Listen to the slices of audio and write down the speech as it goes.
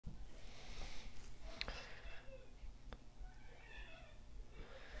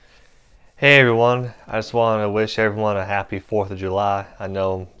Hey everyone, I just want to wish everyone a happy 4th of July. I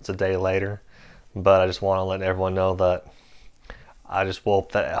know it's a day later, but I just want to let everyone know that I just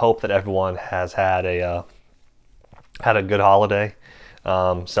hope that everyone has had a good holiday,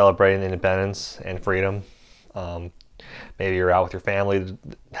 celebrating independence and freedom. Um, Maybe you're out with your family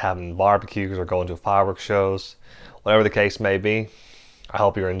having barbecues or going to fireworks shows, whatever the case may be. I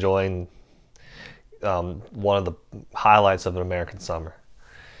hope you're enjoying one of the highlights of an American summer.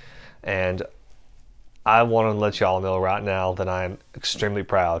 And I want to let y'all know right now that I am extremely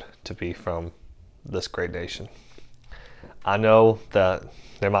proud to be from this great nation. I know that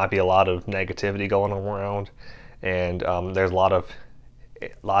there might be a lot of negativity going around, and there's a lot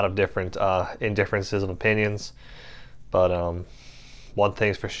of different indifferences of opinions. But one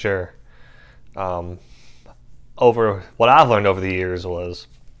thing's for sure, over what I've learned over the years was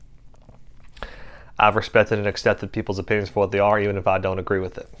I've respected and accepted people's opinions for what they are, even if I don't agree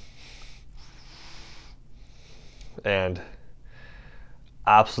with it. And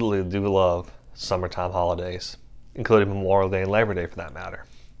I absolutely do love summertime holidays, including Memorial Day and Labor Day for that matter.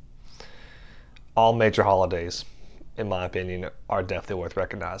 All major holidays, in my opinion, are definitely worth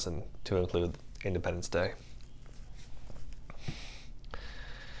recognizing, to include Independence Day.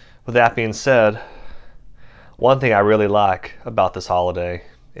 With that being said, one thing I really like about this holiday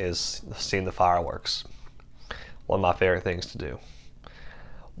is seeing the fireworks. One of my favorite things to do.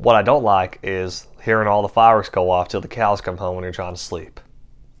 What I don't like is hearing all the fireworks go off till the cows come home when you're trying to sleep.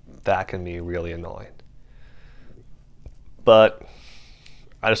 That can be really annoying. But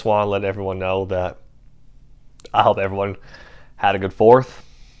I just want to let everyone know that I hope everyone had a good 4th,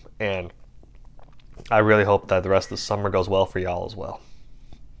 and I really hope that the rest of the summer goes well for y'all as well.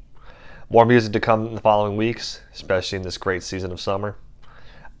 More music to come in the following weeks, especially in this great season of summer.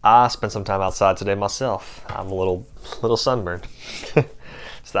 I spent some time outside today myself. I'm a little sunburned.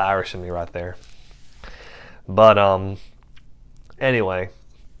 It's the Irish in me right there. But anyway,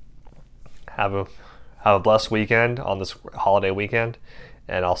 have a blessed weekend on this holiday weekend,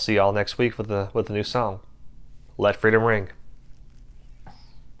 and I'll see y'all next week with a new song. Let freedom ring.